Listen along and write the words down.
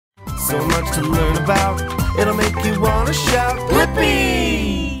so much to learn about. It'll make you wanna shout,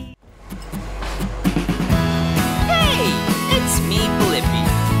 Blippi! Hey, it's me, Blippi.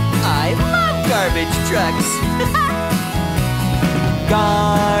 I love garbage trucks.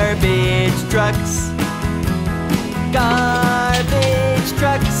 Garbage trucks. Garbage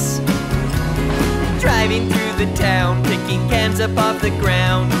trucks. Driving through the town, picking cans up off the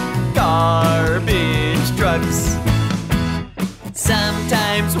ground. Garbage trucks.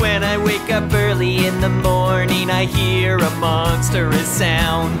 Sometimes when I wake up early in the morning, I hear a monstrous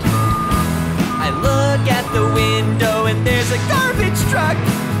sound. I look at the window and there's a garbage truck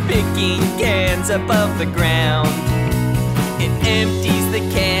picking cans above the ground. It empties the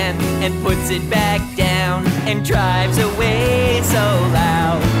can and puts it back down and drives away so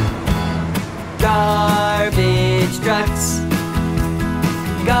loud. Garbage trucks.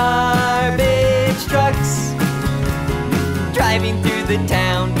 Garbage trucks. Driving through the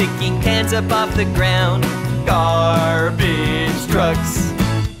town, picking cans up off the ground. Garbage trucks.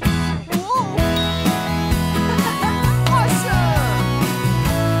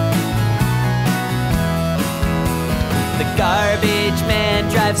 The garbage man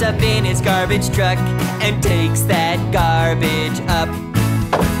drives up in his garbage truck and takes that garbage up.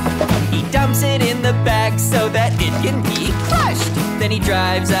 He dumps it in the back so that it can be crushed. Then he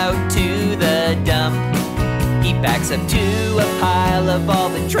drives out to the dump. He backs up to a pile of all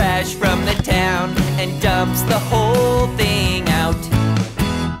the trash from the town and dumps the whole thing out.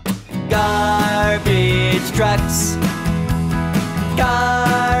 Garbage trucks.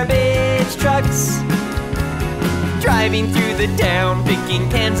 Garbage trucks. Driving through the town, picking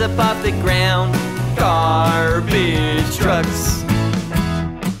cans up off the ground. Garbage trucks.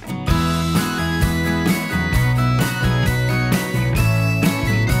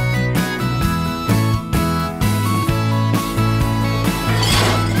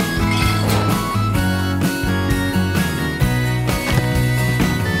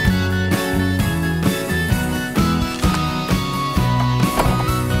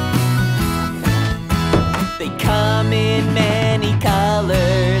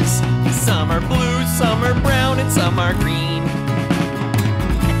 Some are blue, some are brown, and some are green.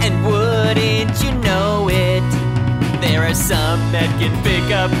 And wouldn't you know it, there are some that can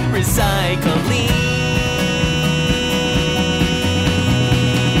pick up recycling.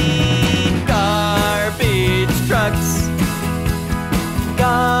 Garbage trucks.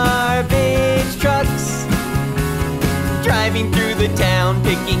 Garbage trucks. Driving through the town,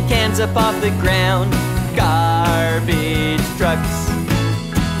 picking cans up off the ground. Garbage trucks.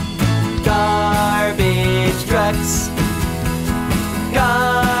 Garbage trucks.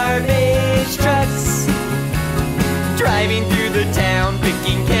 Garbage trucks. Driving through the town,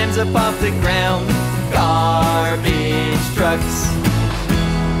 picking cans up off the ground. Garbage trucks.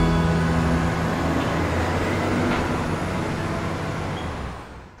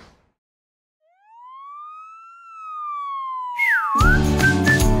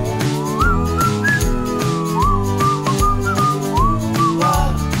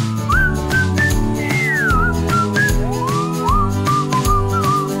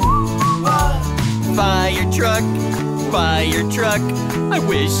 Fire truck, I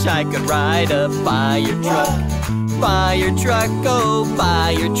wish I could ride a fire truck. Fire truck, oh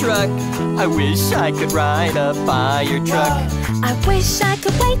fire truck, I wish I could ride a fire truck. I wish I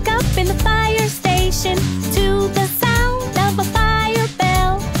could wake up in the fire station to the sound of a fire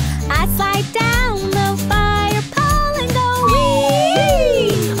bell. I'd slide down the fire pole and go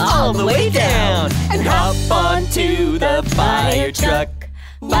wee all the way down and hop onto the fire truck.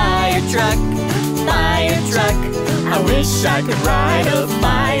 Fire truck, fire truck, I wish I could ride a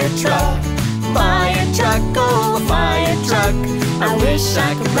fire truck. Fire truck, oh fire truck, I wish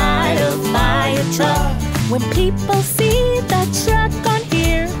I could ride a fire truck. When people see the truck on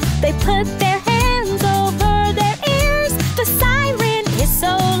here, they put their hands over their ears. The siren is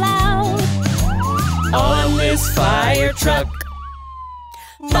so loud on this fire truck.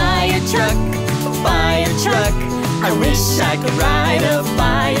 Fire truck, fire truck, I wish I could ride a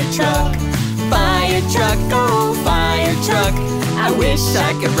fire truck. Fire truck, oh fire truck, I wish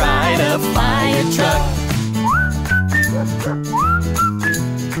I could ride a fire truck.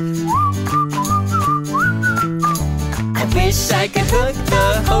 I wish I could hook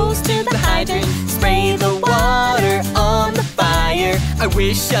the hose to the hydrant, spray the water on the fire. I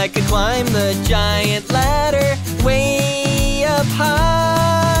wish I could climb the giant ladder way up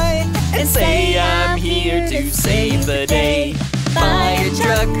high and say I'm here to save the day. Fire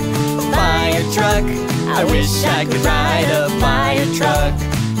truck, fire truck, I wish I could ride a fire truck.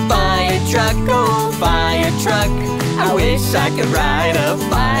 Fire truck, oh fire truck, I wish I could ride a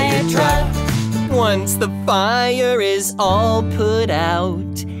fire truck. Once the fire is all put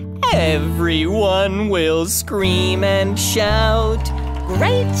out, everyone will scream and shout.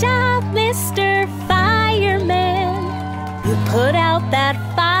 Great job, Mr. Fireman. You put out that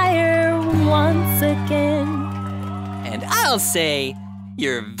fire once again. And I'll say,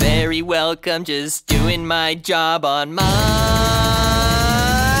 you're very welcome, just doing my job on my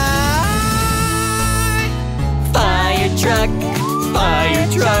fire truck. Fire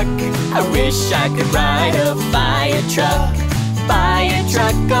truck, I wish I could ride a fire truck. Fire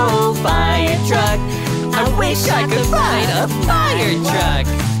truck, oh fire truck, I wish I could ride a fire truck.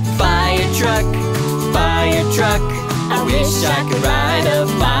 Fire truck, I wish I could ride a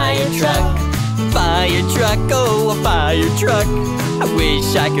fire truck. Fire truck, oh a fire truck, I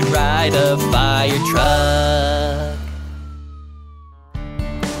wish I could ride a fire truck.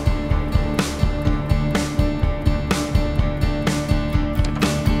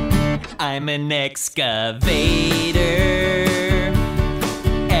 I'm an excavator.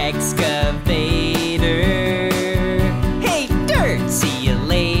 Excavator. Hey, dirt, see you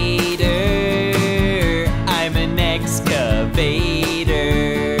later. I'm an excavator.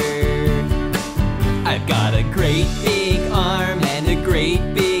 I've got a great big arm and a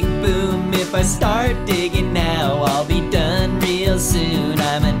great big boom. If I start digging now, I'll be done real soon.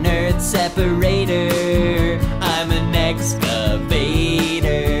 I'm an earth separator. I'm an excavator.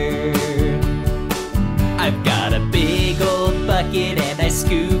 I've got a big old bucket and I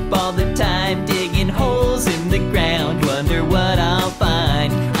scoop all the time, digging holes in the ground, wonder what I'll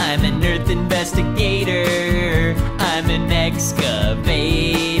find. I'm an earth investigator. I'm an excavator.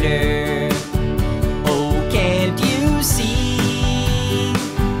 Oh, can't you see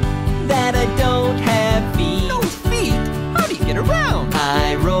that I don't have feet? No feet? How do you get around?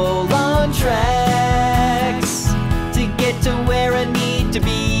 I roll on tracks to get to where I need to be.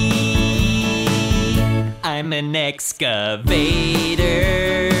 I'm an excavator.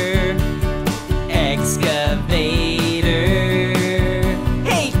 Excavator.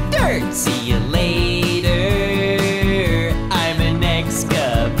 Hey, dirt, see you later. I'm an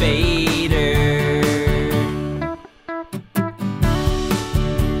excavator.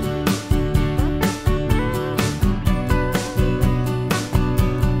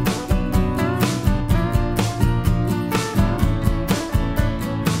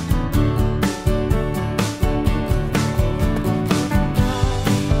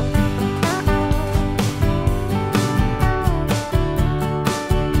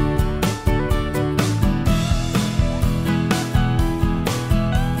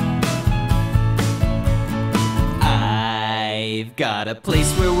 I've got a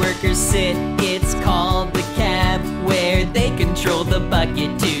place where workers sit, it's called the cab, where they control the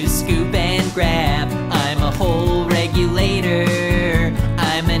bucket to scoop and grab. I'm a hole regulator.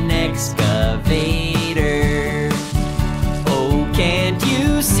 I'm an excavator. Oh, can't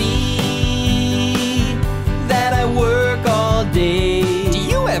you see that I work all day? Do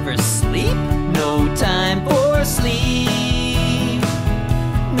you ever sleep? No time for sleep.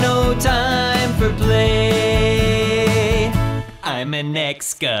 No time for play. I'm an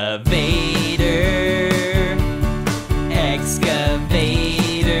excavator. Excavator.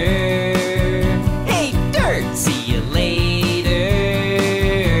 Hey, dirt, see you later.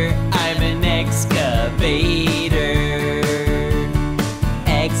 I'm an excavator.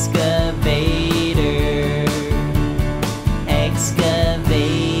 Excavator. Excavator.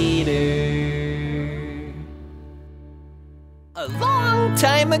 A long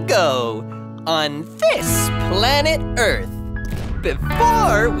time ago, on this planet Earth,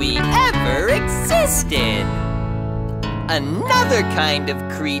 before we ever existed, another kind of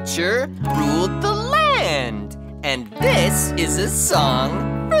creature ruled the land, and this is a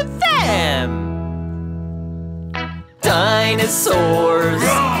song for them. Dinosaurs,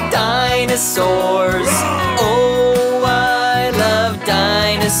 dinosaurs, oh, I love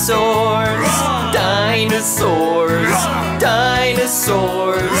dinosaurs. Dinosaurs,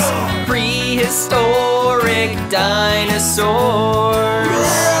 dinosaurs, prehistoric dinosaurs.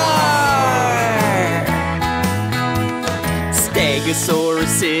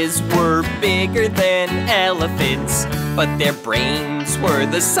 Stegosauruses were bigger than elephants, but their brains were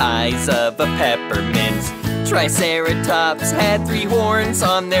the size of a peppermint. Triceratops had 3 horns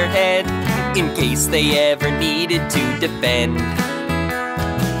on their head, in case they ever needed to defend.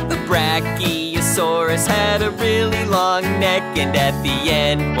 The Brachiosaurus had a really long neck, and at the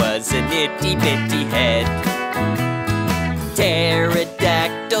end was an itty-bitty head.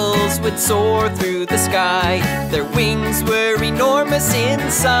 Pterodactyls would soar through the sky. Their wings were enormous in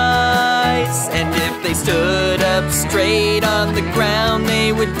size, and if they stood up straight on the ground,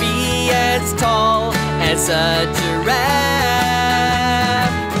 they would be as tall as a giraffe.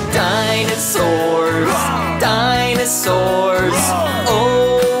 Dinosaurs, dinosaurs.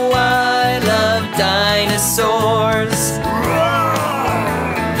 Oh, I love dinosaurs.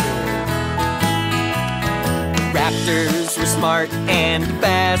 Raptors were smart and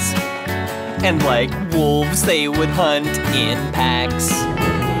fast, and like wolves they would hunt in packs.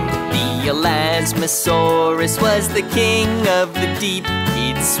 The Elasmosaurus was the king of the deep.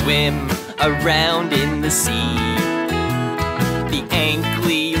 He'd swim around in the sea. The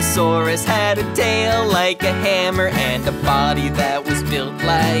Ankylosaurus had a tail like a hammer and a body that was built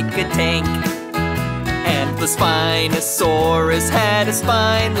like a tank. And the Spinosaurus had a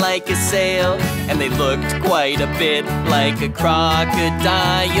spine like a sail, and they looked quite a bit like a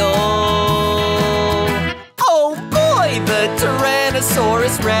crocodile. Oh boy, the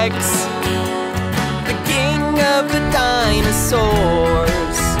Tyrannosaurus Rex, the king of the dinosaurs.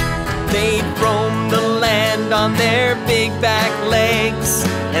 They'd roam the land on their big back legs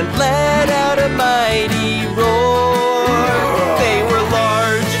and let out a mighty roar. They were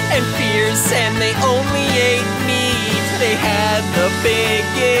large and fierce and they only ate meat. They had the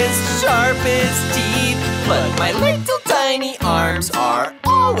biggest, sharpest teeth. But my little tiny arms are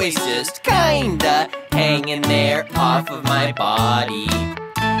always just kinda hanging there off of my body.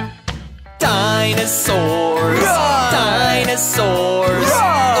 Dinosaurs, dinosaurs.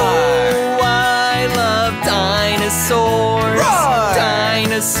 Oh, I love dinosaurs.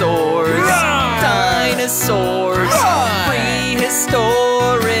 Dinosaurs, dinosaurs.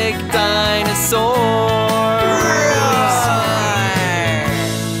 Prehistoric dinosaurs.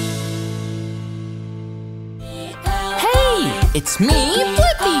 Hey, it's me,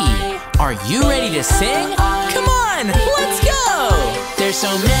 Blippi. Are you ready to sing? Come on, let's go! There's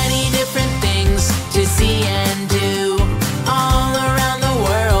so many different things to see and do all around the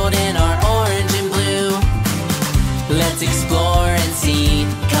world in our orange and blue. Let's explore and see,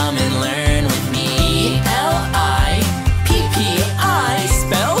 come and learn with me. Blippi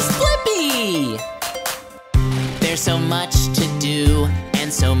spells Blippi. There's so much to do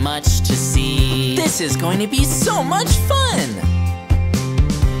and so much to see. This is going to be so much fun!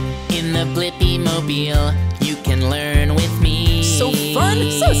 In the Blippi mobile, you can learn with me. So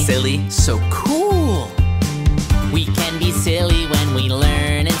fun, so silly, so cool. We can be silly when we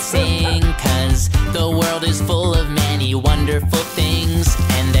learn and sing, 'cause the world is full of many wonderful things,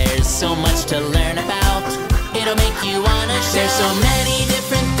 and there's so much to learn about. It'll make you wanna shout. There's so many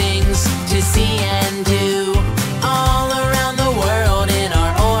different things to see and do all around the world in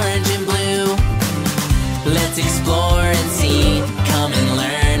our orange and blue. Let's explore and see, come and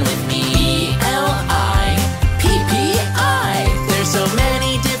learn with me. Blippi. There's so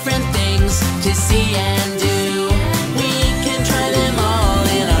many different things to see and do. We can try them all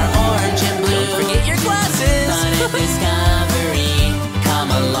in our orange and blue. Don't forget your glasses. Fun and discovery, come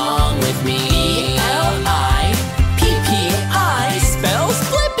along with me. Blippi spells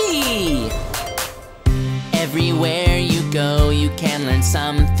Blippi. Everywhere you go, you can learn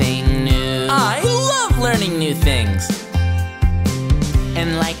something new. I love learning new things.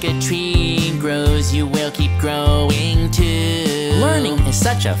 And like a tree grows, you will keep growing too. Learning is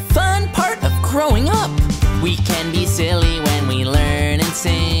such a fun part of growing up. We can be silly when we learn and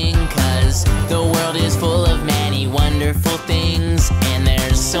sing, 'cause the world is full of many wonderful things, and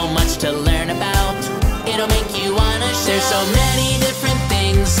there's so much to learn about. It'll make you wanna shout. There's so many different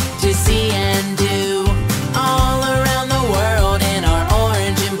things to see and do all around the world in our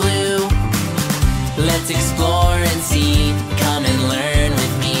orange and blue. Let's explore and see, come and learn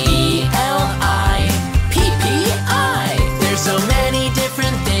with me. Blippi. There's so many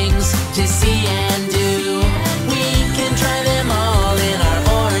different things to see and do. We can try them all in our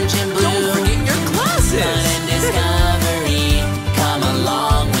orange and blue. Don't forget your glasses. Fun and discovery, come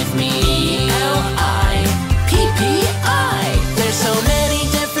along with me. Blippi. There's so many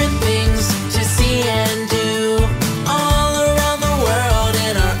different things to see and do all around the world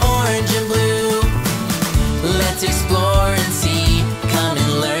in our orange and blue. Let's explore and see, come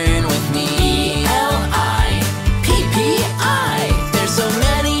and learn with me. Blippi. There's so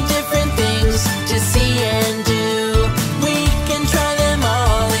many different things to see and do. We can try them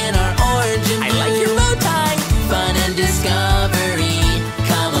all in our orange and blue. I like your bow tie. Fun and discovery,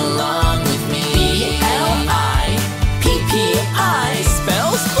 come along with me. Blippi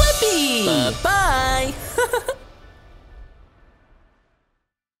spells Blippi. Bye-bye.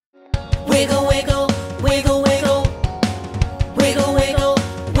 Wiggle, wiggle, wiggle, wiggle. Wiggle, wiggle,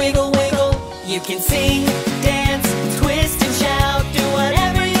 wiggle, wiggle. You can sing, dance, twist and shout. Do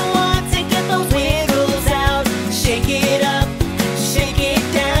whatever you want to get those wiggles out. Shake it up, shake it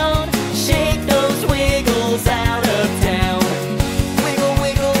down,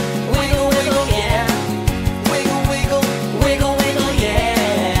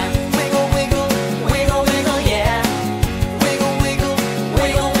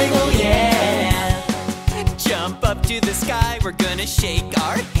 to the sky. We're gonna shake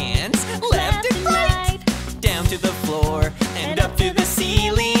our hands left and right. Down to the floor and up to the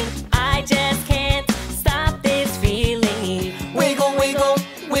ceiling. I just can't stop this feeling. Wiggle, wiggle,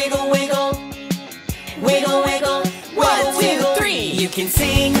 wiggle, wiggle. Wiggle, wiggle, wiggle, wiggle. 1, 2, 3. You can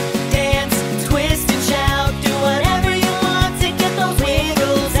sing, dance, twist and shout. Do whatever you want to get those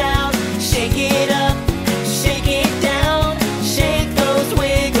wiggles out. Shake it up, shake it down. Shake those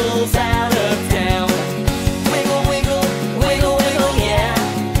wiggles out of town. Wiggle, wiggle, wiggle, wiggle, yeah.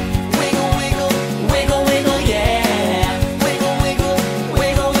 Wiggle, wiggle, wiggle, wiggle, yeah. Wiggle, wiggle,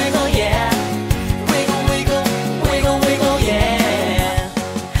 wiggle, wiggle, yeah. Wiggle, wiggle, wiggle, wiggle, yeah.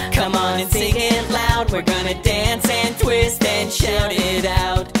 Come on and sing it loud. We're gonna dance and twist and shout it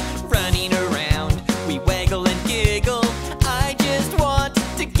out. Running around, we waggle and giggle. I just want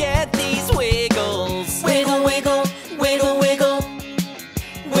to get these wiggles. Wiggle, wiggle, wiggle, wiggle.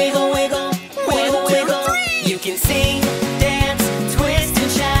 Wiggle, wiggle, wiggle, wiggle. You can sing, dance, twist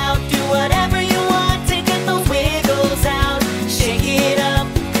and shout. Do whatever you want to get those wiggles out. Shake it up,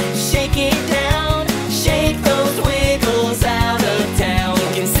 shake it down. Shake those wiggles out of town. You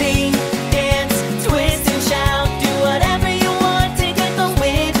can sing, dance, twist and shout. Do whatever you want to get those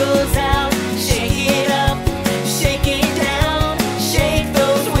wiggles out. Shake it up, shake it down. Shake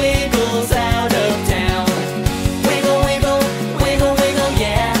those wiggles out of town. Wiggle, wiggle, wiggle, wiggle,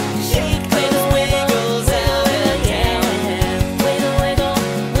 yeah. Shake those wiggles out of town. Wiggle, wiggle,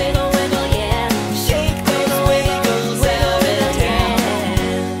 wiggle, wiggle, yeah. Shake those wiggles out of town.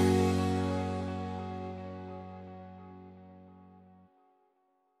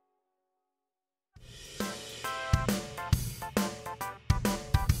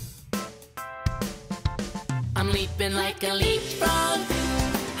 I'm leaping like a leapfrog,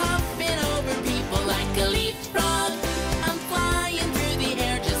 hopping over people like a leapfrog. I'm flying through the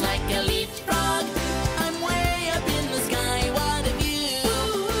air just like a leapfrog. I'm way up in the sky, what a view!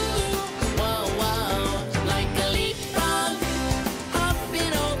 Whoa, whoa, like a leapfrog,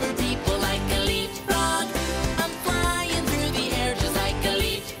 hopping over people like a leapfrog. I'm flying through the air just like a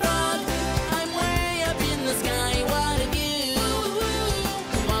leapfrog. I'm way up in the sky, what a view!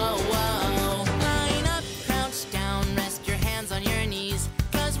 Whoa, whoa, line up, crouch down, rest your hands on your knees,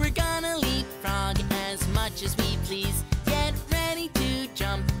 'cause we're gonna leapfrog as much as we please. Get ready to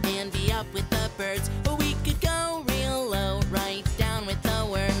jump and be up with the birds, or we could go real low, right down with the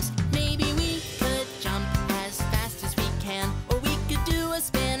worms. Maybe we could jump as fast as we can, or we could do a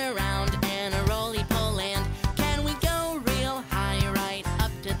spin around and a roly-poly land. Can we go real high, right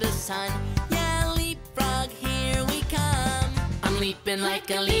up to the sun? Yeah, leapfrog, here we come. I'm leaping like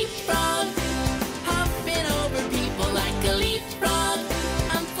a leapfrog, hopping over people like a leapfrog.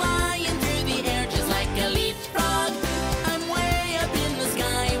 I'm flying through the air just like a leapfrog. I'm way up in the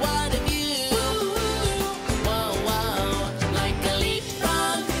sky, what a view! Whoa, whoa, like a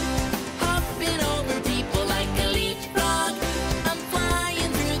leapfrog, hopping over people like a leapfrog. I'm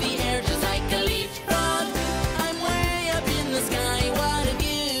flying through the air just like a leapfrog. I'm way up in the sky, what a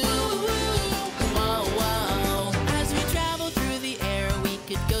view! Whoa, whoa, as we travel through the air, we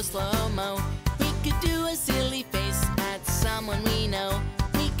could go slow-mo. We could do a silly face at someone we know.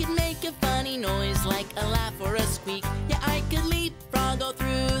 We could make a funny noise like a laugh or a squeak. Yeah, I could leapfrog all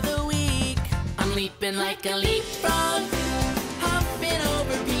through the week. I'm leaping like a leapfrog, hopping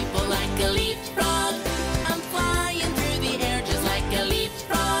over people like a leapfrog. I'm flying through the air just like a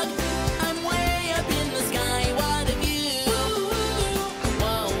leapfrog. I'm way up in the sky, what a view!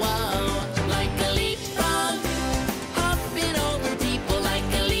 Whoa, whoa, like a leapfrog, hopping over people like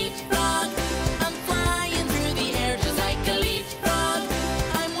a leapfrog. I'm flying through the air just like a leapfrog.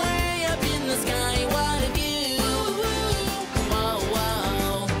 I'm way up in the sky, what a view! Whoa,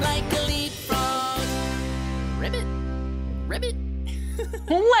 whoa, like a leapfrog. Ribbit, ribbit.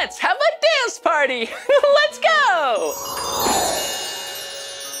 Let's have a dance party! Let's go!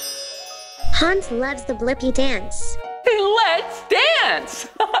 Hans loves the Blippi dance. Let's dance!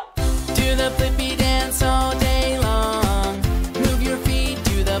 Do the Blippi dance all day long. Move your feet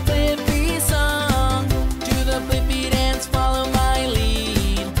to the Blippi song. Do the Blippi dance, follow my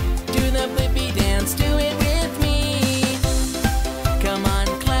lead. Do the Blippi dance, do it with me. Come on,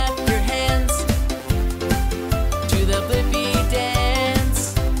 clap your hands. Do the Blippi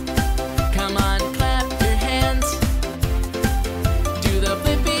dance. Come on, clap your hands. Do the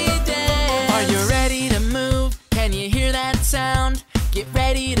Blippi dance. Are you ready to move? Can you hear that sound? Get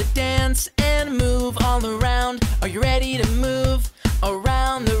ready to dance and move all around. Are you ready to move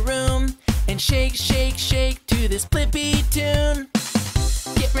around the room and shake, shake, shake to this Blippi tune?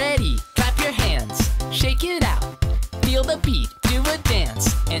 Get ready, clap your hands, shake it out. Feel the beat, do a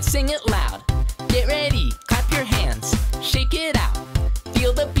dance and sing it loud. Get ready, clap your hands,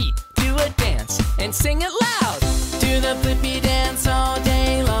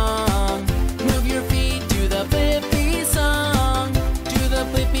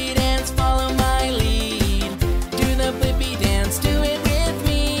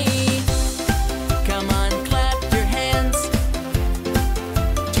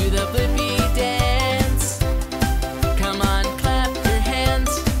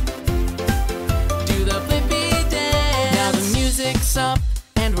 hands up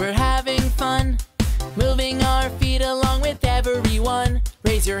and we're having fun, moving our feet along with everyone.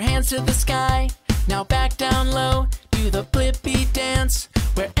 Raise your hands to the sky, now back down low. Do the Blippi dance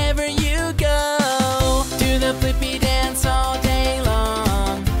wherever you go. Do the Blippi dance all day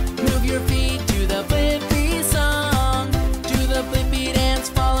long. Move your feet to the Blippi song. Do the Blippi dance,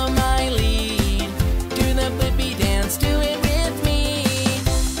 follow my lead. Do the Blippi dance, do it with me.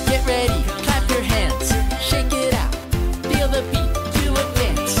 Get ready, clap your hands, shake it out. Feel the beat, do a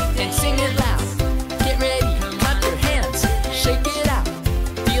dance, and sing it loud. Get ready, clap your hands, shake it out.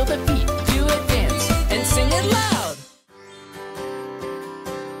 Feel the beat, do a dance, and sing it loud.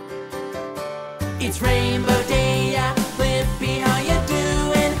 It's Rainbow Day, yeah. Blippi, how you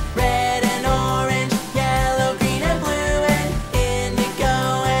doing? Red and orange, yellow, green and blue, and indigo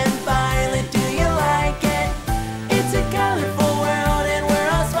and violet. Do you like it? It's a colorful world and we're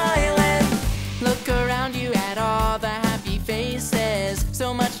all smiling. Look around you at all the happy faces.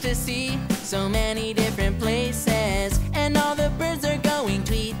 So much to see, so many different places. And all the birds are going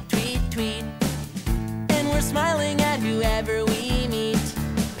tweet, tweet, tweet. And we're smiling at whoever we meet.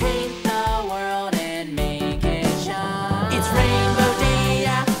 Paint the world and make it shine. It's Rainbow Day,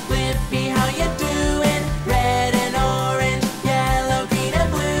 yeah. Blippi, how you doing? Red and orange, yellow, green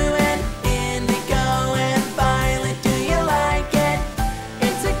and blue, and indigo and violet. Do you like it?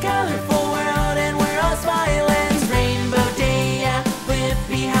 It's a colorful world and we're all smiling. It's Rainbow Day, yeah.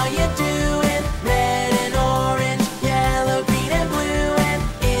 Blippi, how you doing? Red and orange, yellow, green and blue, and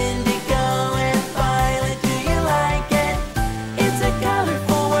indigo and violet. Do you like it? It's a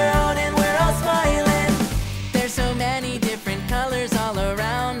colorful world and we're all smiling. There's so many different colors all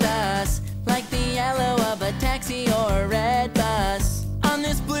around us, like the yellow of a taxi or a red bus. On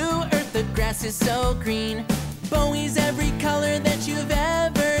this blue earth the grass is so green. Bowie's every color that you've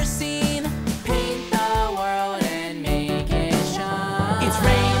ever seen. Paint the world and make it shine. It's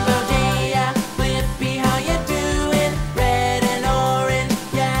Rainbow Day, yeah. Blippi, how you doing? Red and orange,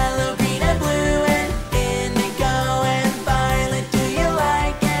 yellow, green and blue, and indigo and violet. Do you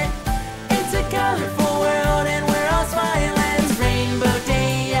like it? It's a colorful world and we're all smiling. It's Rainbow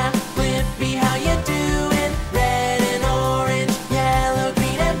Day, yeah. Blippi, how you doing? Red and orange, yellow,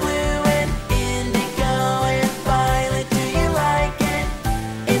 green and blue, and indigo and violet. Do you like it?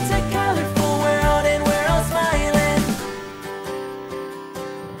 It's a colorful world and we're all smiling.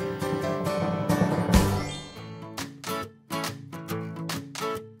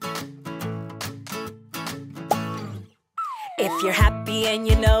 If you're happy and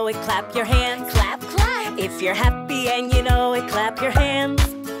you know it, clap your hands. Clap, clap. If you're happy and you know it, clap your hands.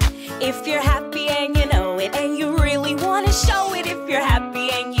 If you're happy and you know it, and you really want to show it. If you're happy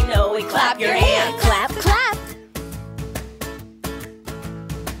and you know it, clap your hands. Clap, clap.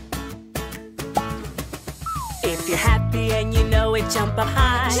 If you're happy and you know it, jump up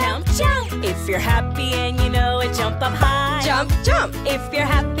high. Jump, jump. If you're happy and you know it, jump up high. Jump, jump. If you're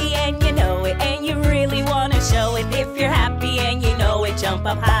happy and you know it, and you really want to show it. If you're happy and you know it, jump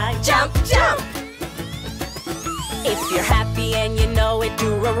up high. Jump, jump. If you're happy and you know it,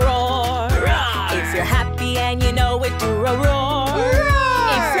 do a roar. Roar. If you're happy and you know it, do a roar. Roar.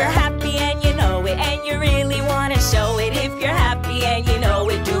 If you're happy and you know it, and you really want to show it. If you're happy and you know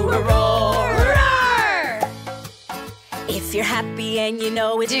it, do a roar. Roar. If you're happy and you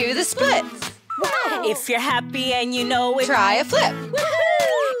know it, do the splits. Wow. If you're happy and you know it, try a flip.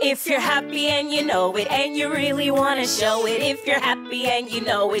 If you're happy and you know it, and you really want to show it. If you're happy and you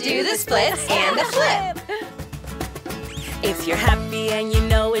know it, do the splits and a flip. If you're happy and you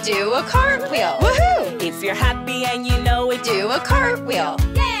know it, do a cartwheel. Woohoo! If you're happy and you know it, do a cartwheel.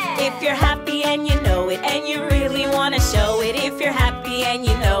 Yeah! If you're happy and you know it, and you really want to show it. If you're happy and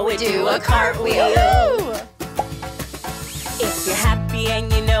you know it, do a cartwheel. Woo-hoo! If you're happy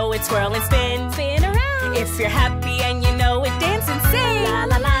and you know it, swirl and spin. Spin around. If you're happy and you know it, dance and sing. La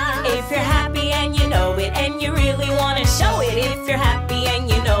la la. If you're happy and you know it, and you really want to show it. If you're happy and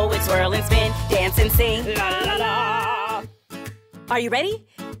you know it, swirl and spin, dance and sing. La la la. Are you ready?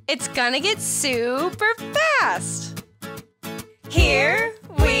 It's gonna get super fast. Here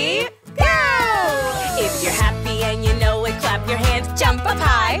we go! If you're happy and you know it, clap your hands, jump up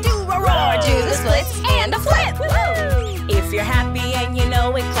high, do a roar, do the splits and a flip. Woo! If you're happy and you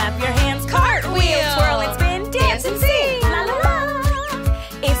know it, clap your hands, cartwheel, twirl and spin, dance and sing. La la la.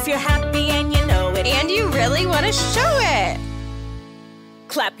 If you're happy and you know it, And you really want to show it.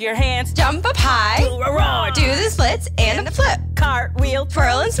 clap your hands, Jump up high, do a roar, do the splits and a flip. cartwheel,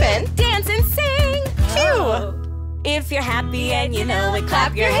 Twirl and spin. dance and sing. Phew! If you're happy and you know it,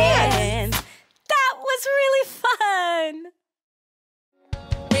 clap your hands. That was really fun.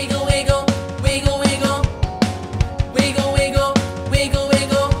 Wiggle, wiggle, wiggle, wiggle. Wiggle, wiggle,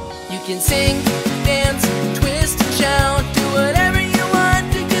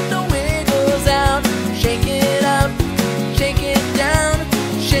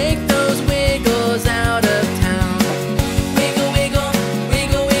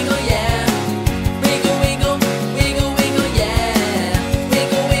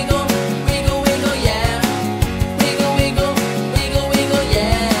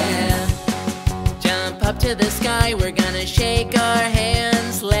 to the sky, we're gonna shake our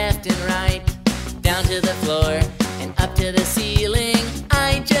hands left and right. Down to the floor and up to the ceiling.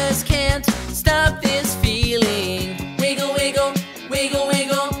 I just can't stop this feeling. Wiggle, wiggle, wiggle,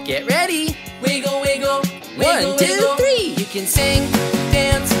 wiggle. Get ready. Wiggle, wiggle, wiggle, 1, 2, 3. You can sing,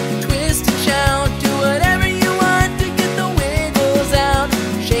 dance, twist and shout. Do whatever you want to get the wiggles out.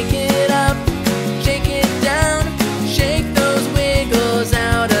 Shake it up, shake it down. Shake those wiggles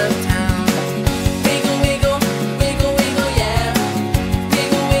out of town. Wiggle, wiggle, wiggle, wiggle, yeah.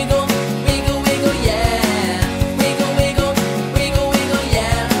 Wiggle, wiggle, wiggle, wiggle, yeah. Wiggle, wiggle, wiggle, wiggle,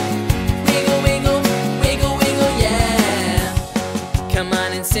 yeah. Wiggle, wiggle, wiggle, wiggle, yeah. Come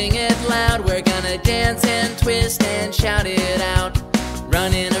on and sing it loud. We're gonna dance and twist and shout it out.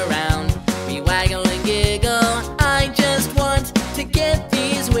 Running around, we waggle and giggle. I just want to get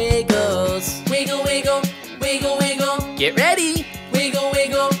these wiggles. Wiggle, wiggle, wiggle, wiggle. Get ready. Wiggle,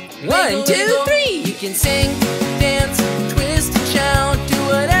 wiggle, 1, 2, 3. You can sing, dance, twist and shout. Do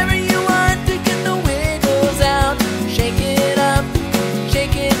whatever you want to get the wiggles out. Shake it up,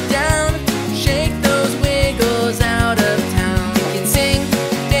 shake it down. Shake those wiggles out of town. You can sing,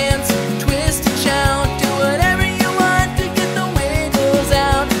 dance, twist and shout. Do whatever you want to get the wiggles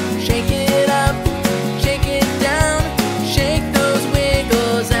out. Shake it up, shake it down. Shake those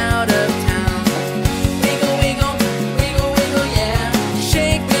wiggles out of town. Wiggle, wiggle, wiggle, wiggle, yeah.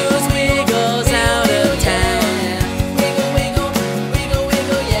 Shake those wiggles out of town. Wiggle, wiggle, wiggle,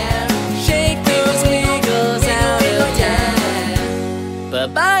 wiggle, yeah. Shake those wiggles out of town.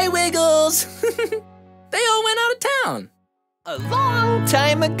 Bye-bye, wiggles. They all went out of town. A long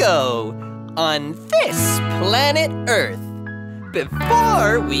time ago, on this planet Earth,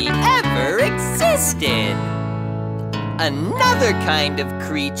 before we ever existed, another kind of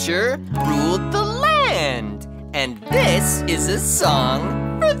creature ruled the land, and this is a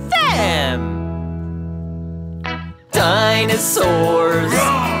song for them. Dinosaurs,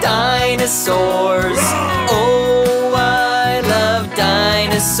 dinosaurs, oh, I love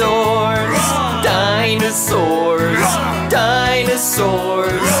dinosaurs. Dinosaurs,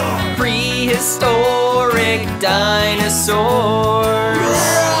 dinosaurs, prehistoric dinosaurs.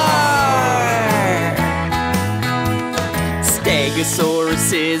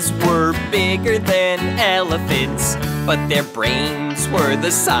 Stegosauruses were bigger than elephants, but their brains were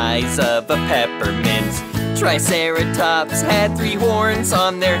the size of a peppermint. Triceratops had 3 horns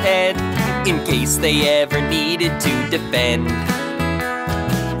on their head, in case they ever needed to defend.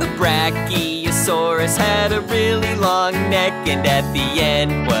 The Brachiosaurus had a really long neck, and at the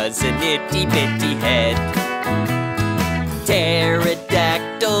end was an itty-bitty head.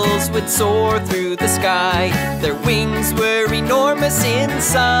 Pterodactyls would soar through the sky. Their wings were enormous in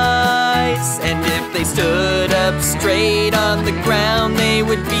size, and if they stood up straight on the ground, they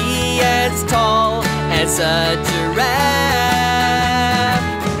would be as tall as a giraffe.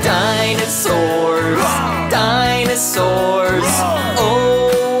 Dinosaurs, dinosaurs,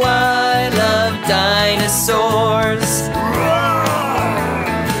 oh, I love dinosaurs.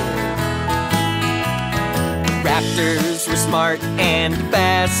 Raptors were smart and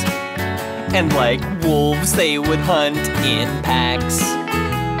fast, and like wolves they would hunt in packs.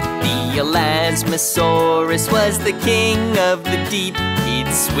 The Elasmosaurus was the king of the deep.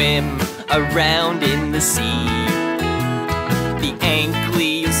 He'd swim around in the sea. The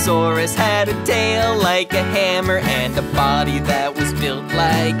Ankylosaurus had a tail like a hammer and a body that was built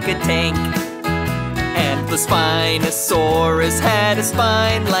like a tank. And the Spinosaurus had a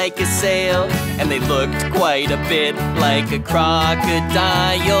spine like a sail, and they looked quite a bit like a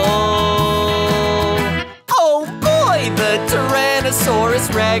crocodile. Oh boy, the Tyrannosaurus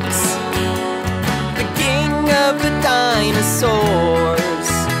Rex, the king of the dinosaurs.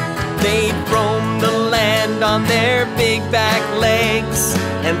 They'd roam the land on their big back legs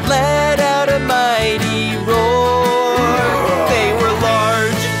and let out a mighty roar. They were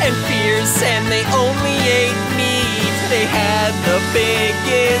large and fierce, and they only ate meat. They had the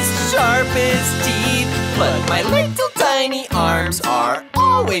biggest, sharpest teeth, but my little tiny arms are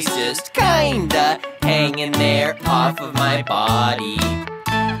always just kinda hanging there off of my body.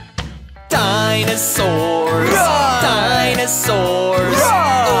 Dinosaurs, dinosaurs,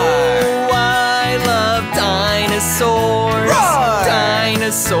 oh, I love dinosaurs.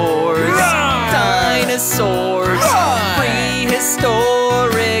 Dinosaurs, dinosaurs,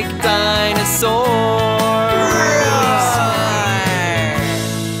 prehistoric dinosaurs.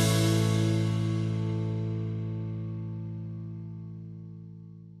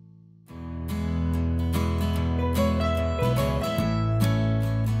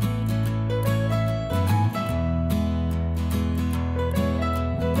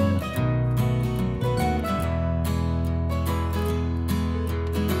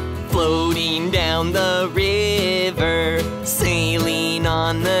 Floating down the river, sailing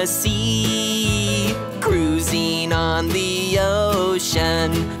on the sea, cruising on the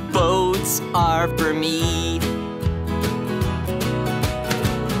ocean, boats are for me.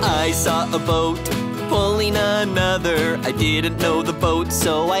 I saw a boat pulling another. I didn't know the boat,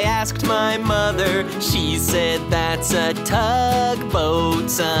 so I asked my mother. She said, that's a tugboat,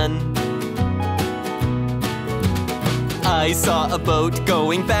 son. I saw a boat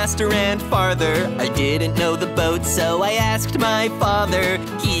going faster and farther. I didn't know the boat, so I asked my father.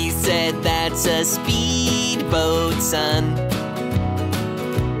 He said, that's a speedboat, son.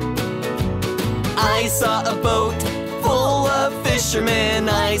 I saw a boat full of fishermen.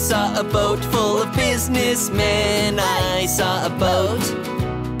 I saw a boat full of businessmen. I saw a boat.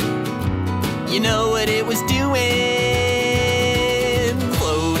 You know what it was doing?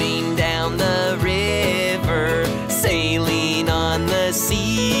 Floating down the river, sailing on the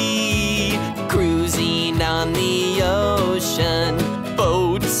sea, cruising on the ocean,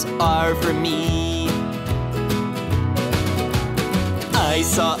 boats are for me. I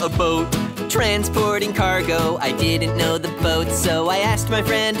saw a boat transporting cargo. I didn't know the boat, so I asked my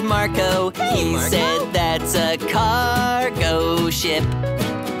friend Marco. He said, that's a cargo ship.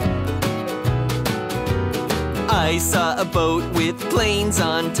 I saw a boat with planes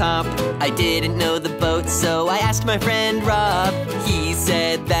on top. I didn't know the boat, so I asked my friend Rob. He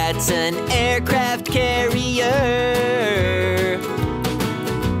said, that's an aircraft carrier.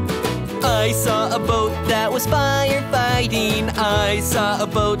 I saw a boat that was firefighting. I saw a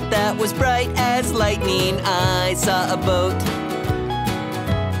boat that was bright as lightning. I saw a boat.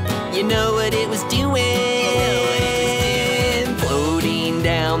 You know what it was doing? Floating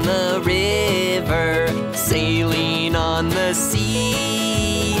down the river, sailing on the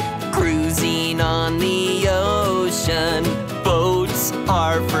sea, cruising on the ocean, boats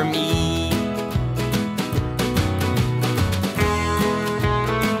are for me.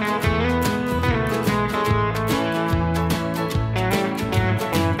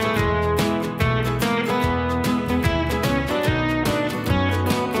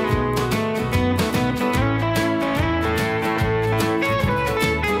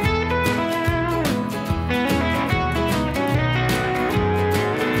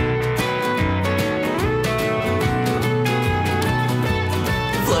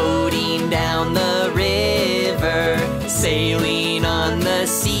 Sailing on the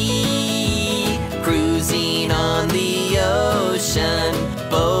sea, cruising on the ocean,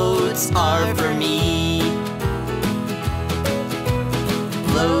 boats are for me.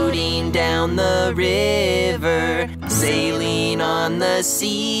 Floating down the river, sailing on the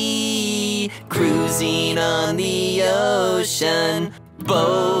sea, cruising on the ocean,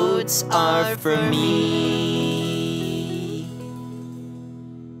 boats are for me.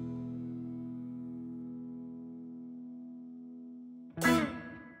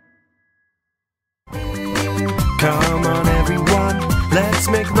 Come on everyone, let's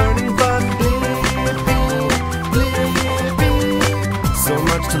make learning fun. Blippi. So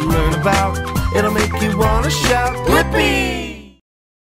much to learn about, it'll make you wanna shout, Blippi!